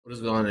What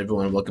is going on,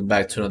 everyone? Welcome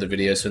back to another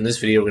video. So in this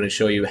video, we're going to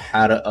show you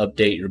how to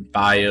update your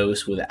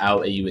BIOS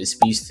without a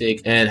USB stick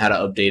and how to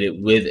update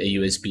it with a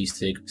USB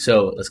stick.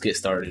 So let's get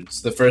started.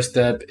 So the first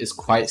step is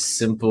quite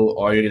simple.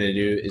 All you're going to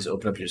do is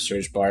open up your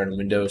search bar in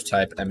Windows,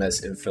 type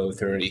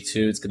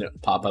msinfo32. It's going to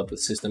pop up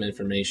with system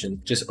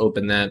information. Just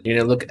open that. You're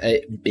going to look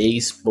at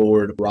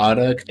baseboard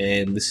product,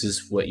 and this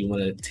is what you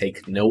want to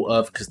take note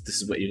of because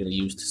this is what you're going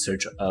to use to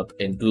search up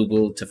in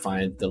Google to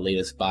find the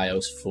latest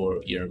BIOS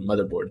for your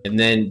motherboard. And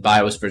then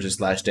BIOS version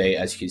 /day.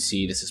 As you can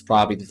see, this is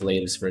probably the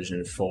latest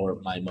version for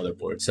my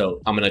motherboard.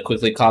 So I'm going to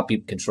quickly copy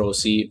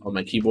Control-C on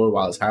my keyboard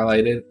while it's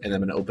highlighted, and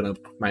I'm going to open up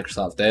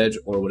Microsoft Edge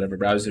or whatever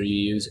browser you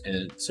use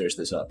and search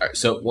this up. All right,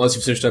 so once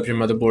you've searched up your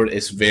motherboard,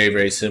 it's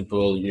very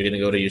simple. You're going to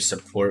go to your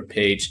support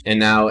page, and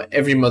now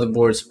every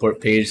motherboard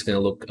support page is going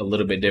to look a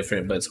little bit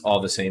different, but it's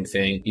all the same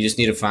thing. You just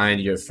need to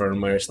find your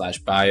firmware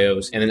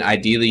 /BIOS, and then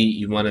ideally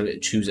you want to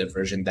choose a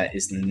version that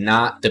is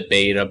not the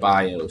beta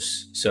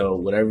BIOS. So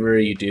whatever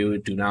you do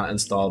not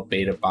install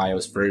beta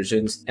BIOS versions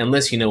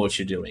unless you know what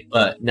you're doing.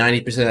 But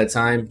 90% of the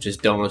time,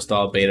 just don't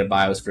install beta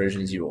BIOS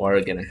versions. You are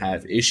going to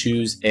have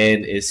issues,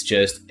 and it's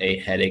just a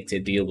headache to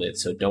deal with.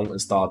 So don't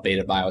install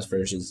beta BIOS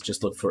versions.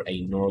 Just look for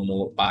a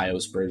normal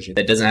BIOS version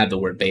that doesn't have the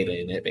word beta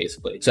in it,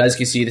 basically. So as you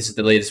can see, this is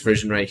the latest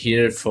version right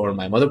here for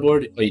my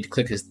motherboard. All you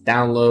click is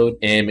download,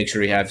 and make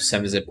sure you have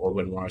 7-zip or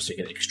WinRAR so you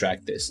can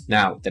extract this.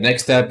 Now, the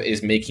next step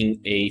is making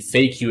a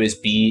fake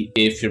USB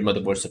if your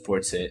motherboard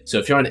supports it. So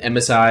if you're on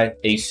MSI,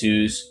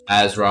 ASUS,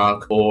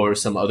 ASRock, or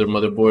some other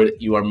motherboard,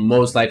 you are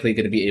most likely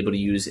going to be able to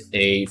use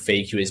a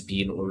fake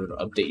USB in order to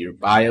update your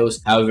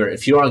BIOS. However,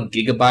 if you're on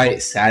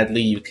Gigabyte,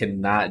 sadly, you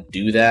cannot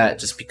do that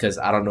just because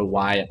I don't know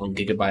why on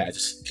Gigabyte I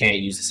just can't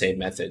use the same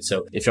method.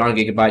 So if you're on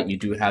Gigabyte, you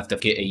do have to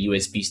get a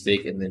USB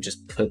stick and then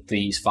just put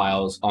these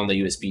files on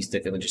the USB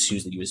stick and then just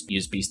use the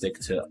USB stick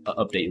to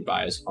update your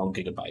BIOS on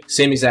Gigabyte.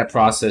 Same exact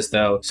process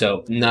though,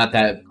 so not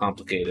that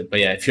complicated.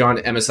 But yeah, if you're on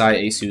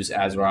MSI, ASUS,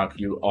 ASRock,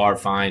 you are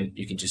fine.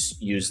 You can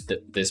just use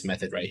this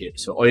method right here.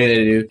 So all you're going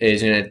to do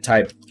is you're going to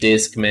type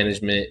disk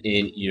management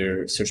in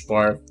your search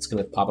bar. It's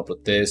going to pop up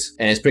with this,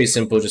 and it's pretty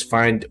simple. Just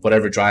find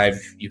whatever drive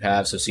you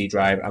have. So C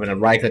drive. I'm going to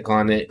right click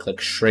on it, click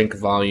shrink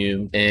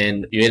volume,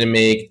 and you're going to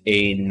make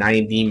a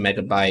 90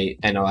 megabyte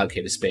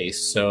unallocated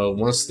space. So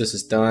once this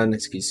is done,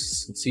 as you can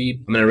see,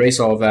 I'm going to erase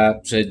all of that.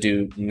 I'm going to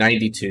do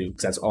 92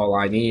 because that's all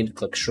I need.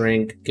 Click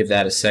shrink, give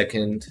that a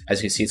second. As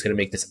you can see, it's going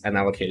to make this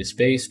unallocated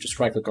space. Just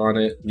right click on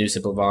it, new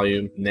simple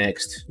volume,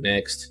 next.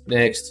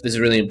 This is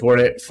really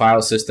important.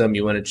 File system,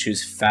 you want to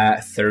choose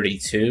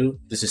FAT32.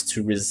 This is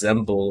to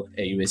resemble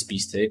a USB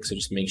stick, so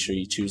just make sure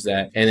you choose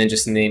that, and then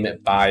just name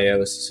it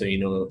BIOS so you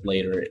know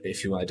later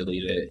if you want to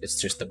delete it, it's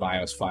just the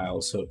BIOS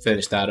file. So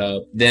finish that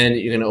up. Then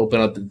you're going to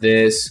open up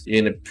this.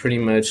 You're going to pretty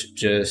much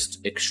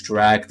just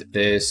extract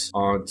this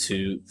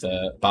onto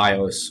the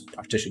BIOS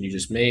partition you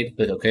just made.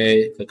 Click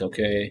OK.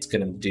 It's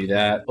going to do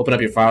that. Open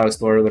up your file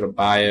explorer, go to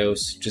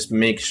BIOS. Just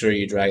make sure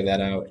you drag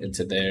that out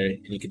into there,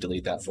 and you can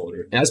delete that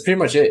folder. And that's pretty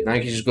much it. Now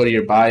you can just go to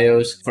your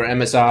BIOS. For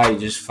MSI, you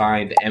just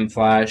find M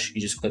flash.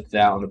 You just click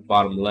that on the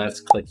bottom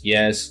left, click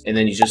yes, and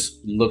then you just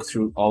look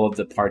through all of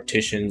the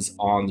partitions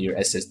on your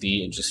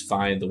SSD and just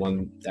find the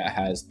one that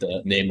has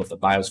the name of the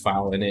BIOS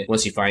file in it.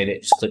 Once you find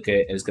it, just click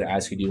it, and it's going to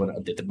ask you, do you want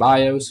to update the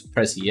BIOS?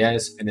 Press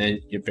yes, and then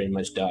you're pretty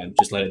much done.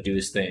 Just let it do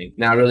its thing.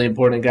 Now, really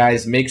important,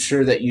 guys, make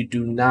sure that you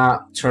do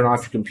not turn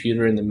off your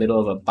computer in the middle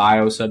of a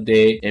BIOS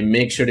update, and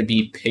make sure to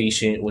be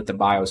patient with the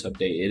BIOS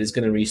update. It is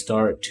going to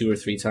restart 2 or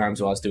 3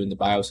 times while it's doing the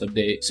BIOS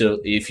update. So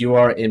if you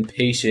are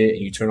impatient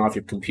and you turn off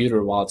your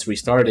computer while it's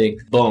restarting,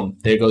 boom,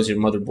 there goes your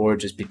motherboard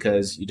just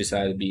because you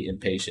decided to be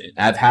impatient.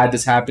 I've had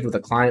this happen with a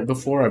client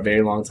before a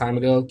very long time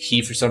ago.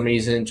 He, for some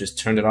reason, just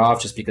turned it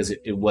off just because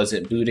it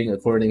wasn't booting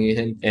according to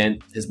him,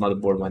 and his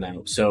motherboard went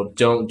out. So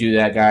don't do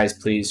that, guys.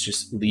 Please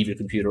just leave your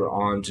computer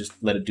on. Just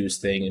let it do its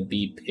thing and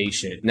be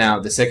patient. Now,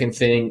 the second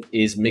thing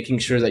is making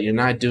sure that you're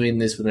not doing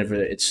this whenever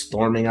it's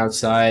storming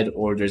outside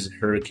or there's a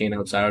hurricane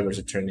outside or there's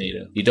a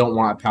tornado. You don't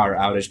want a power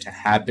outage to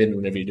happen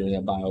whenever you're doing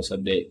that BIOS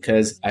update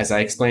because, as I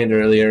explained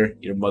earlier,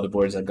 your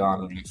motherboards are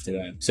gone after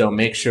that. So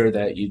make sure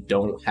that you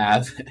don't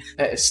have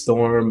a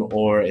storm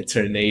or a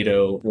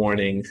tornado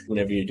warning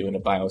whenever you're doing a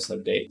BIOS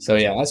update. So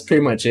yeah, that's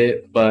pretty much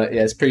it. But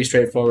yeah, it's pretty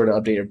straightforward to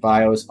update your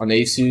BIOS. On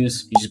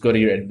ASUS, you just go to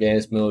your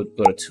advanced mode,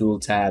 go to tool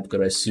tab, go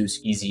to ASUS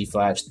Easy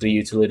Flash 3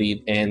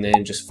 utility, and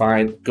then just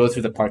go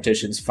through the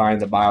partitions,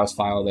 find the BIOS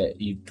file that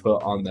you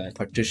put on that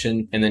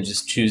partition, and then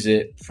just choose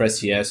it,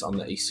 press yes on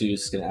the ASUS.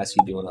 It's going to ask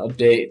you, do you want to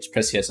update? Just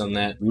press yes on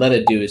that. Let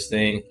it do its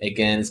thing.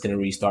 Again, it's going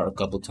to restart a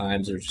couple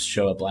times or just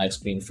show a black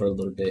screen for a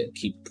little bit,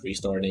 keep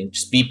restarting.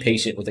 Just be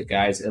patient with it,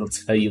 guys. It'll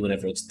tell you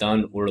whenever it's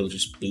done, or it'll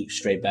just boot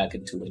straight back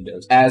into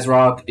Windows.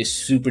 ASRock is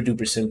super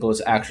duper simple.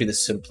 It's actually the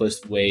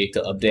simplest way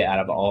to update out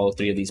of all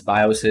 3 of these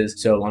BIOSes.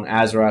 So on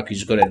ASRock, you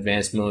just go to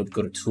advanced mode,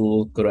 go to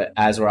tool, go to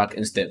ASRock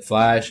instant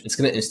flash. It's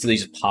going to instantly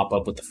just pop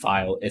up with the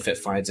file if it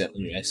finds it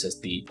on your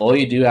SSD. All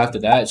you do after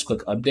that is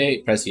click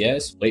update, press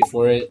yes, wait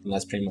for it, and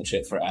that's pretty much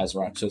it for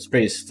ASRock. So it's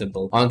pretty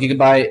simple. On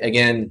Gigabyte,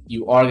 again,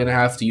 you are going to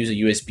have to use a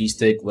USB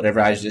stick. Whatever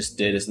I just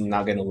did is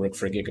not going to work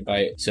for Gigabyte.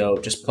 Gigabyte. So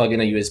just plug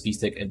in a USB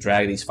stick and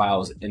drag these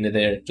files into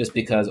there, just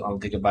because on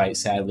Gigabyte,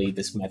 sadly,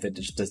 this method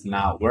just does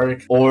not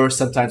work. Or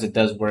sometimes it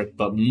does work,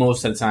 but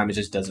most of the time it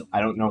just doesn't.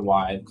 I don't know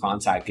why.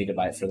 Contact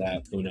Gigabyte for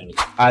that. Who knows?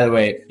 Either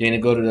way, you're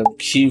gonna go to the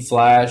Qi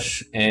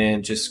flash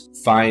and just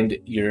find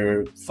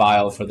your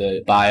file for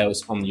the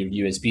BIOS on your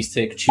USB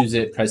stick, choose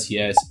it, press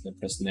yes, and then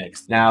press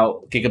next.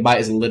 Now, Gigabyte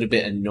is a little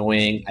bit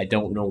annoying. I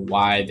don't know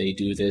why they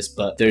do this,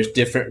 but there's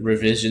different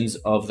revisions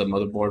of the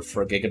motherboard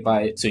for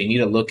Gigabyte. So you need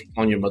to look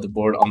on your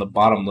motherboard on the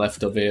bottom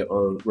left of it,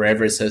 or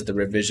wherever it says the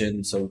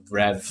revision, so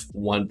Rev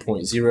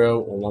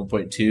 1.0 or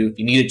 1.2.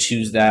 You need to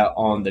choose that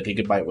on the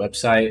Gigabyte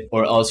website,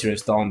 or else you're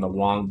installing the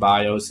wrong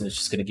BIOS and it's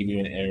just going to give you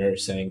an error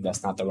saying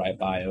that's not the right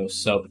BIOS.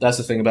 So that's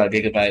the thing about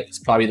Gigabyte. It's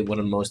probably one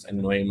of the most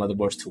annoying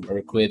motherboards to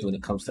work with when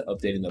it comes to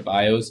updating the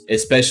BIOS,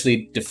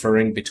 especially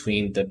differing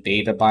between the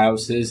beta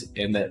BIOSes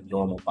and the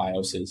normal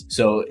BIOSes.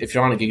 So if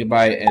you're on a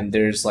Gigabyte and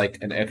there's like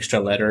an extra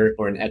letter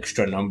or an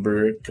extra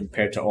number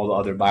compared to all the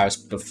other BIOS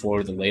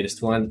before the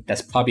latest one,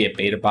 that's probably a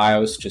beta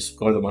BIOS. Just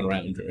go to the one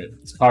right under it.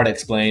 It's hard to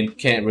explain.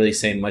 Can't really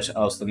say much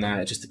else than that.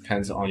 It just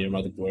depends on your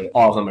motherboard.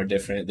 All of them are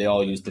different. They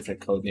all use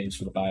different code names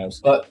for the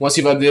BIOS. But once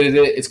you've updated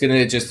it, it's going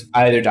to just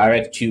either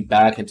direct you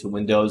back into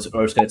Windows,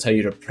 or it's going to tell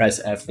you to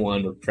press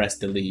F1 or press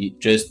delete.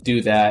 Just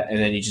do that, and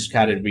then you just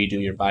got to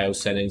redo your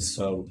BIOS settings.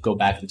 So go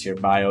back into your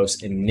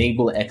BIOS,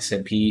 enable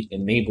XMP,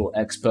 enable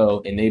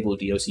Expo, enable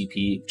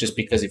DOCP, just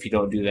because if you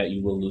don't do that,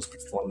 you will lose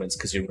performance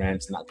because your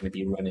RAM's not going to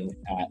be running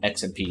at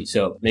XMP.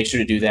 So make sure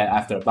to do that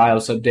after a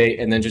BIOS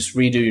update, and then just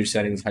redo your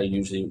settings how you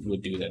usually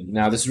would do them.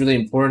 Now, this is really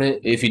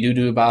important. If you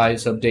do a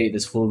BIOS update,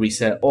 this will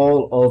reset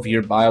all of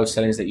your BIOS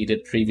settings that you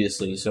did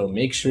previously. So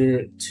make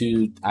sure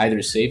to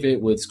either save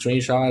it with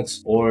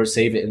screenshots or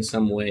save it in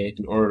some way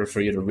in order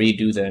for you to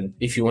redo them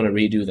if you want to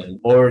redo them,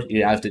 or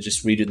you have to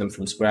just redo them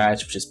from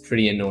scratch, which is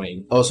pretty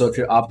annoying. Also, if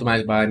you're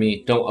optimized by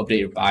me, don't update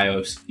your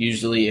BIOS.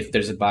 Usually if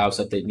there's a BIOS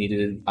update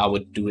needed, I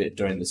would do it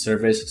during the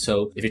service.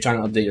 So if you're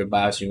trying to update your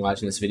BIOS and you're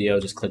watching this video,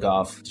 just click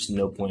off. There's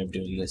no point of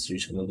doing this. You're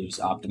just going to lose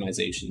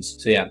optimizations.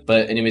 So yeah,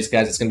 but anyways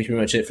guys, that's going to be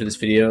pretty much it for this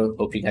video.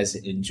 Hope you guys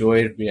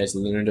enjoyed, you guys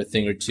learned a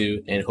thing or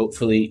two, and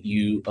hopefully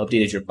you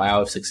updated your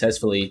BIOS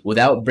successfully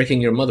without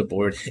bricking your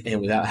motherboard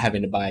and without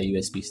having to buy a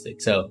USB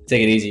stick. So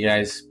take it easy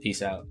guys.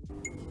 Peace out.